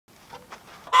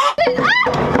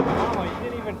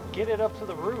even get it up to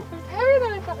the roof. It's heavier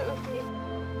than I thought it would be.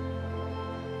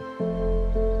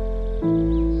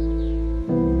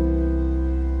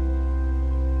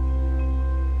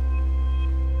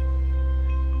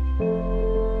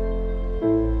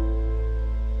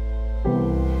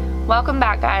 Welcome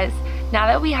back, guys. Now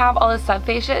that we have all the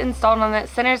subfascia installed on that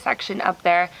center section up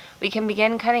there, we can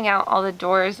begin cutting out all the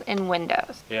doors and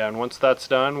windows. Yeah, and once that's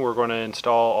done, we're going to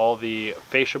install all the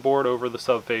fascia board over the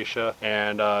subfascia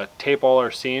and tape all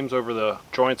our seams over the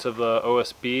joints of the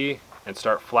OSB and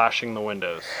start flashing the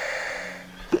windows.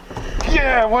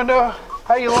 Yeah, window,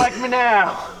 how you like me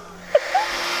now?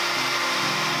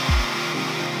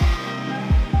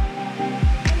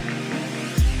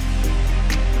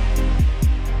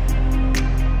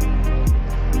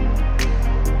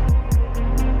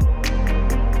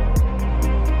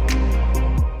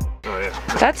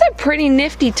 That's a pretty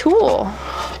nifty tool.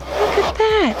 Look at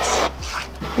that.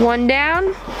 One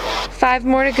down, 5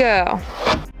 more to go.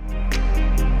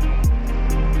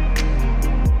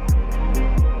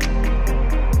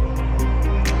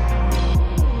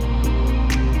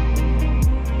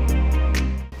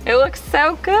 It looks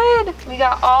so good. We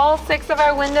got all 6 of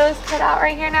our windows cut out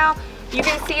right here now. You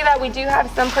can see that we do have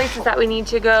some places that we need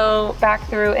to go back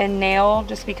through and nail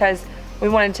just because we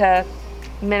wanted to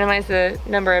minimize the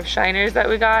number of shiners that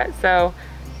we got, so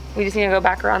we just need to go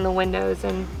back around the windows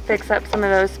and fix up some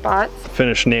of those spots.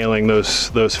 Finish nailing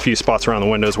those few spots around the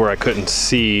windows where I couldn't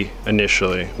see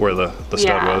initially where the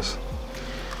stud was.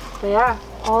 But yeah,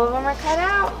 all of them are cut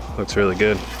out. Looks really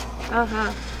good.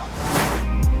 Uh-huh.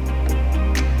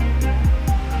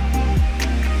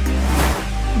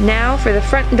 Now for the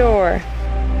front door.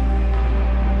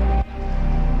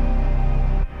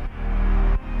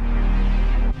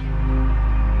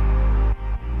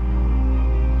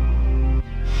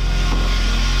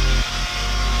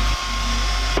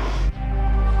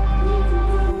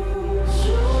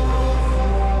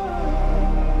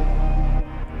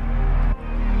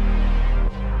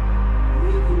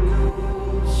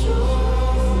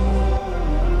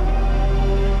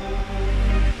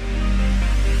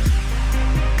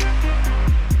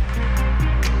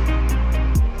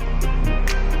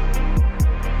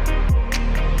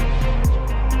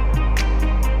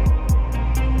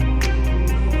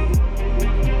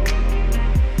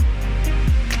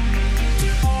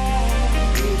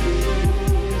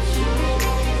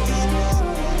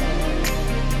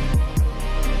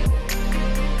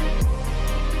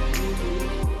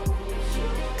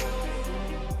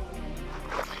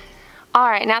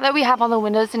 Alright, now that we have all the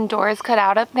windows and doors cut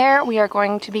out up there, we are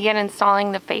going to begin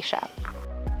installing the fascia.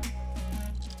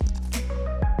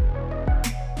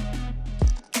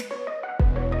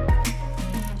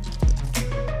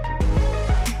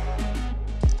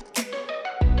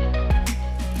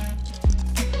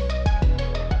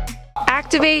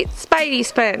 Activate Spidey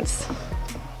Spence.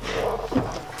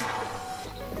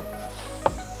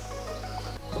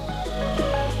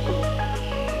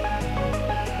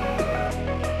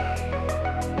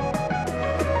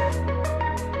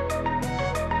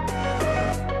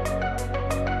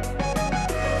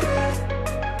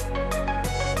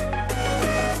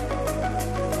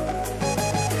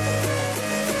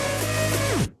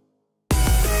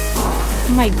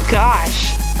 Oh my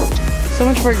gosh, so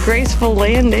much for a graceful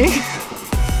landing.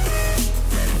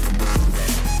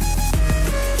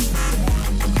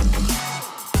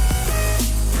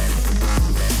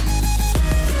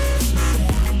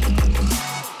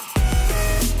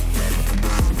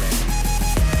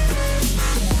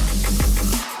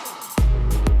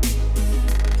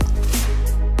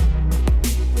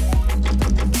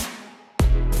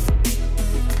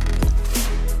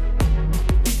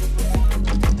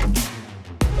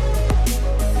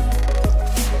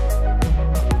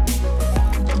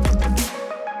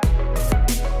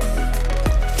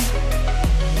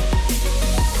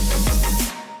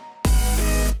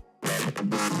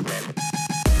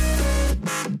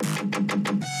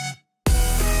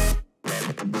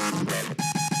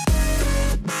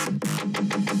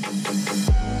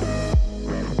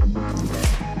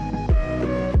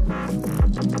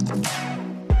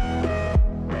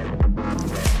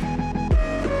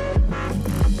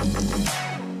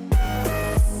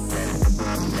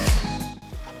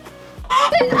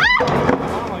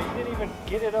 Mama, you didn't even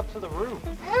get it up to the roof.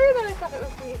 It's heavier than I thought it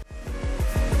would be.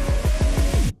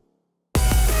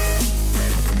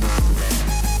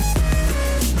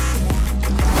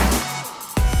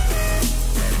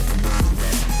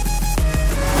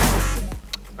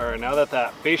 Alright, now that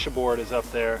that fascia board is up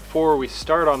there, before we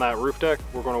start on that roof deck,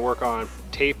 we're going to work on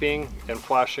taping and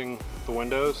flashing the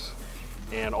windows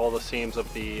and all the seams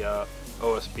of the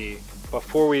OSB.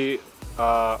 Before we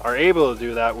are able to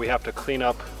do that, we have to clean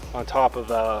up on top of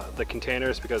the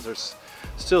containers because there's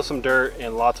still some dirt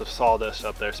and lots of sawdust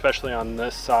up there, especially on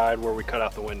this side where we cut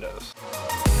out the windows.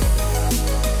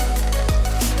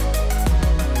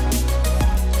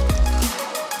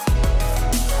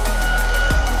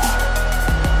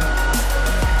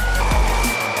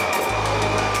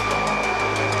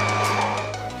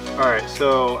 Alright,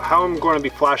 so how I'm going to be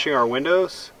flashing our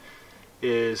windows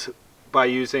is by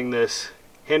using this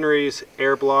Henry's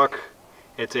air block.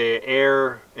 It's a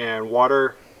air and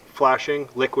water flashing,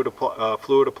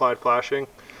 fluid applied flashing.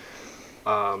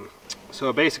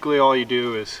 So basically all you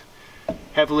do is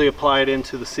heavily apply it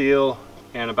into the seal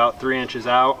and about 3 inches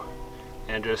out,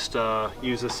 and just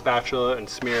use a spatula and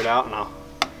smear it out, and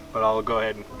I'll go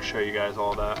ahead and show you guys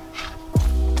all that.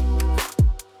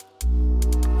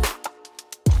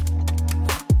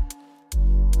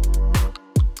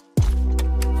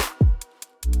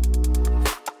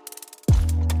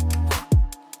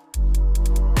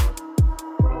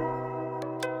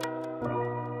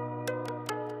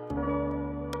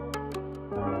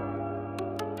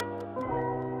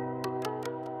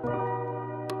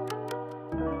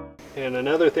 And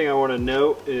another thing I want to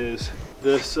note is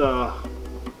this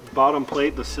bottom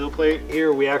plate, the sill plate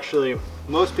here,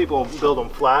 most people build them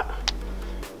flat,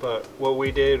 but what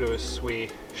we did was we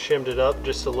shimmed it up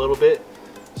just a little bit.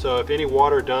 So if any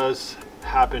water does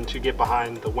happen to get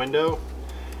behind the window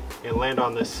and land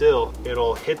on this sill,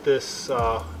 it'll hit this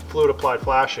fluid applied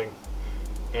flashing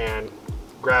and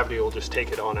gravity will just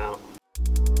take it on out.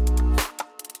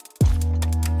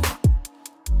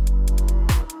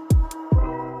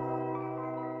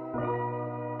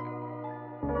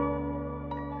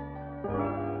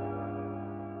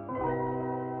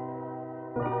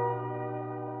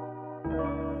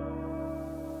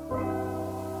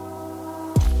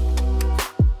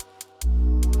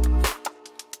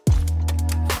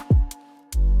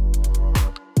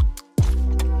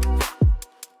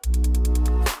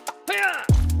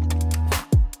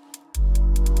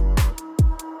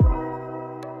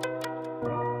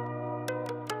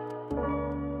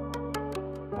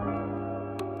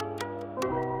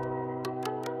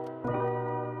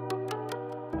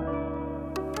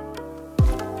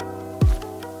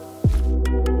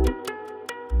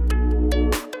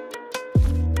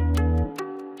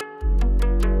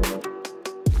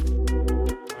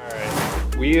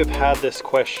 We have had this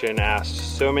question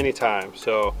asked so many times,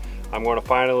 so I'm going to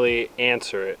finally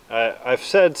answer it. I've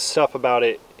said stuff about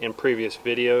it in previous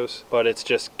videos, but it's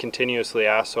just continuously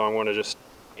asked, so I'm going to just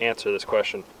answer this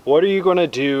question. What are you going to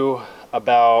do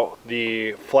about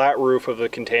the flat roof of the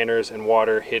containers and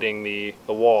water hitting the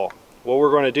wall? What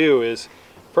we're going to do is,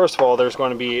 first of all, there's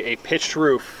going to be a pitched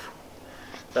roof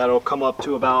that'll come up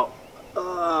to about,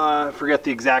 I forget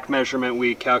the exact measurement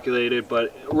we calculated,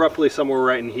 but roughly somewhere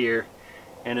right in here.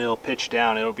 And it'll pitch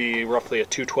down. It'll be roughly a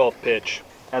 212 pitch.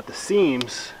 At the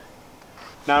seams,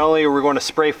 not only are we going to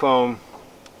spray foam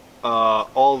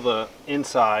all the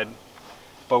inside,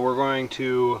 but we're going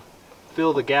to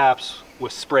fill the gaps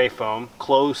with spray foam,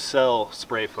 closed cell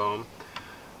spray foam,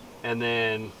 and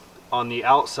then on the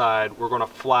outside we're going to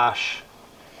flash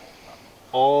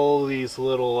all these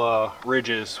little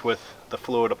ridges with the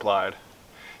fluid applied,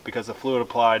 because the fluid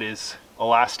applied is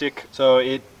elastic, so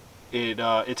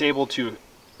it's able to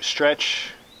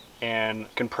stretch and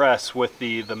compress with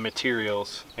the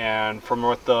materials. And from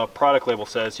what the product label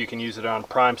says, you can use it on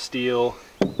prime steel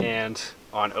and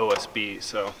on OSB,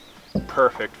 so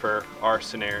perfect for our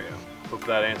scenario. Hope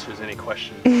that answers any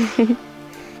questions.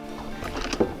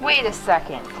 Wait a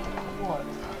second. What?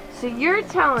 So you're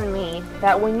telling me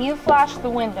that when you flash the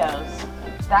windows,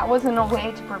 that wasn't a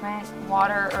way to prevent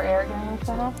water or air getting into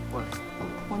the house? What?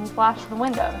 When you flash the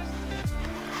windows.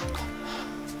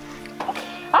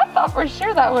 I thought for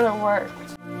sure that would have worked.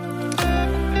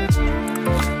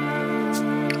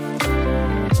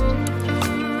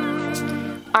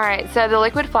 Alright, so the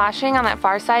liquid flashing on that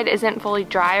far side isn't fully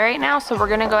dry right now, so we're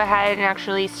going to go ahead and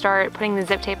actually start putting the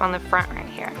zip tape on the front right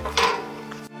here.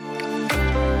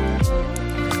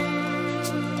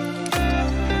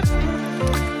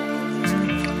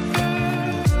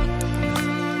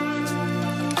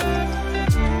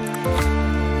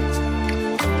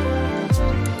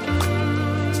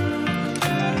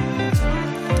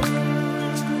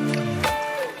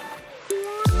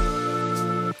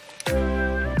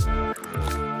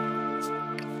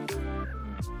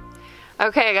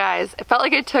 Okay guys, it felt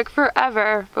like it took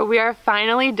forever, but we are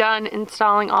finally done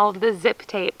installing all of the zip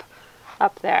tape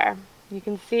up there. You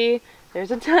can see there's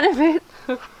a ton of it.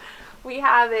 We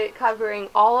have it covering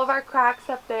all of our cracks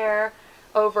up there,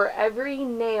 over every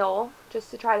nail,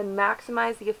 just to try to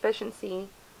maximize the efficiency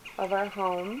of our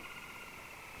home.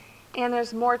 And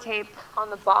there's more tape on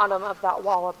the bottom of that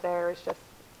wall up there. It's just,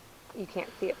 you can't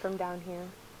see it from down here.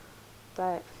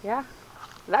 But yeah,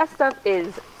 that stuff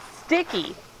is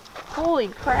sticky. Holy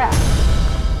crap.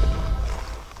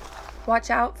 Watch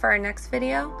out for our next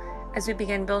video as we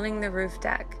begin building the roof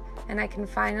deck and I can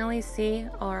finally see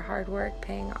all our hard work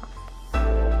paying off.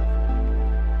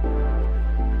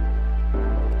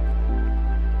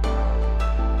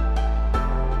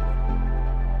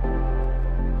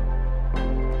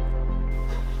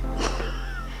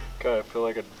 God, I feel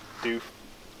like a doof.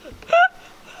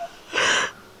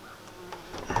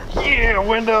 Yeah,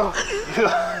 window!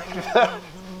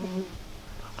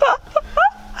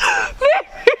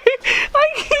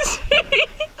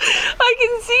 I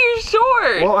can see your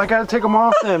shorts! Well, I gotta take them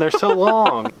off then, they're so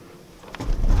long.